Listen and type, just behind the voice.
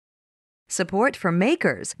Support for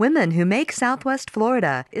makers, women who make Southwest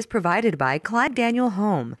Florida, is provided by Clyde Daniel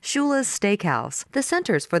Home, Shula's Steakhouse, the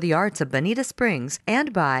Centers for the Arts of Bonita Springs,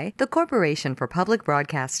 and by the Corporation for Public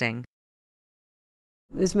Broadcasting.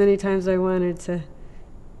 There's many times I wanted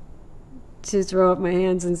to throw up my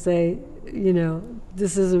hands and say, you know,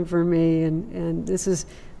 this isn't for me, and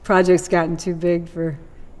project's gotten too big for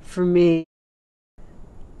me.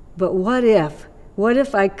 But what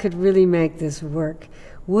if I could really make this work?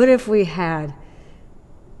 What if we had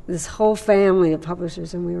this whole family of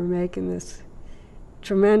publishers and we were making this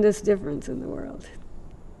tremendous difference in the world?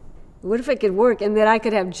 What if it could work and that I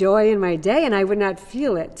could have joy in my day and I would not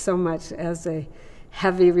feel it so much as a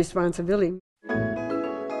heavy responsibility?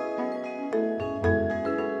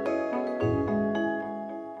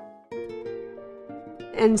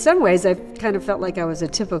 In some ways, I kind of felt like I was a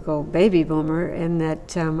typical baby boomer in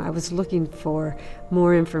that I was looking for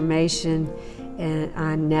more information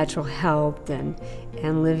on natural health and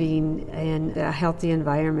living in a healthy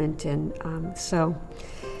environment. And so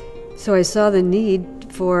I saw the need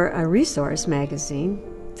for a resource magazine,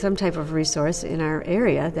 some type of resource in our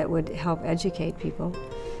area that would help educate people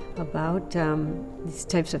about these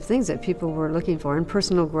types of things that people were looking for in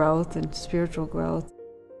personal growth and spiritual growth.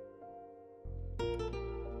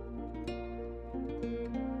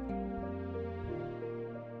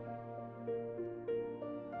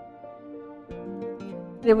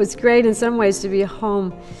 It was great in some ways to be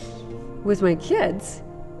home with my kids,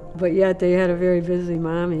 but yet they had a very busy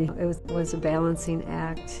mommy. It was a balancing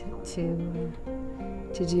act to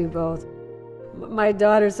do both. My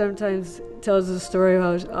daughter sometimes tells the story of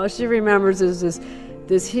how all she remembers is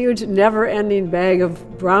this huge, never-ending bag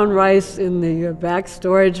of brown rice in the back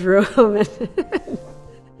storage room.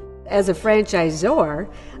 As a franchisor,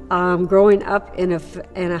 growing up in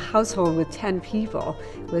a household with 10 people,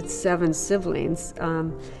 with 7 siblings,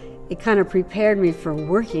 it kind of prepared me for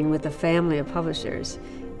working with a family of publishers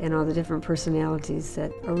and all the different personalities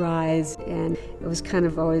that arise. And it was kind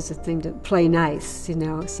of always a thing to play nice, you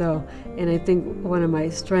know. So, and I think one of my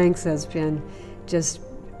strengths has been just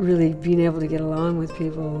really being able to get along with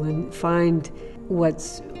people and find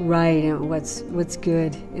what's right and what's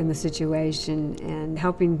good in the situation and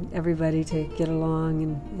helping everybody to get along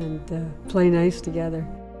and play nice together.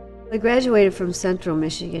 I graduated from Central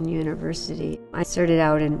Michigan University. I started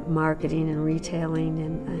out in marketing and retailing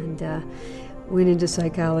and went into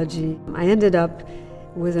psychology. I ended up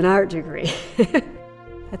with an art degree.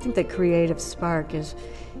 I think the creative spark is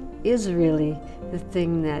really the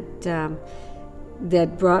thing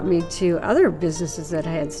that brought me to other businesses that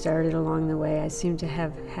I had started along the way. I seem to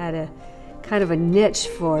have had a kind of a niche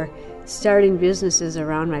for starting businesses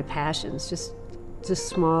around my passions, just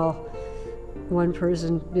small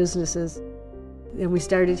one-person businesses. And we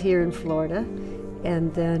started here in Florida,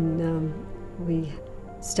 and then we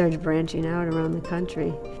started branching out around the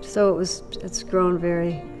country. So it's grown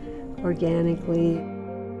very organically.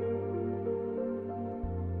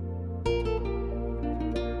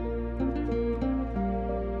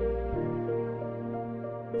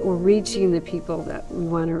 We're reaching the people that we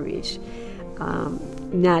want to reach,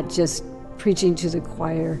 not just preaching to the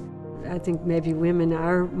choir. I think maybe women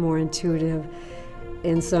are more intuitive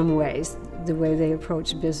in some ways, the way they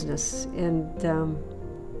approach business. And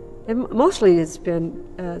mostly it's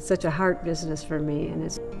been such a heart business for me, and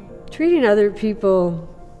it's treating other people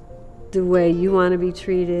the way you want to be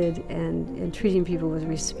treated and treating people with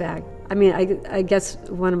respect. I mean, I guess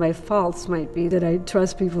one of my faults might be that I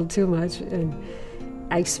trust people too much, and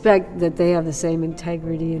I expect that they have the same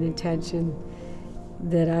integrity and intention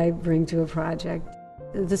that I bring to a project.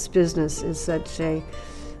 This business is such a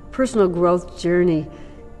personal growth journey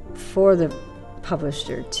for the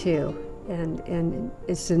publisher too, and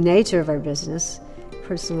it's the nature of our business,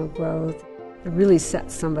 personal growth. It really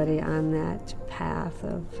sets somebody on that path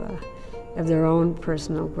of their own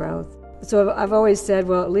personal growth. So I've always said,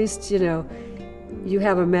 well, at least, you know, you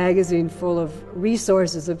have a magazine full of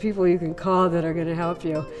resources of people you can call that are going to help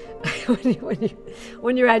you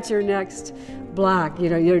when you're at your next block, you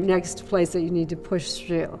know, your next place that you need to push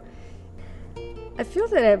through. I feel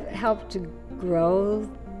that I've helped to grow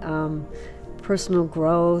personal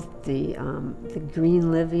growth, the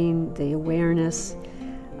green living, the awareness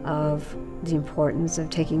of the importance of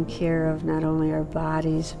taking care of not only our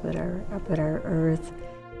bodies but our earth.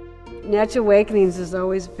 Natural Awakenings has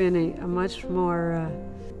always been a much more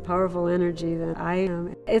powerful energy than I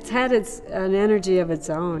am. It's had an energy of its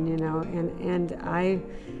own, you know, and I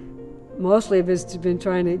mostly have just been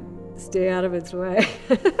trying to stay out of its way.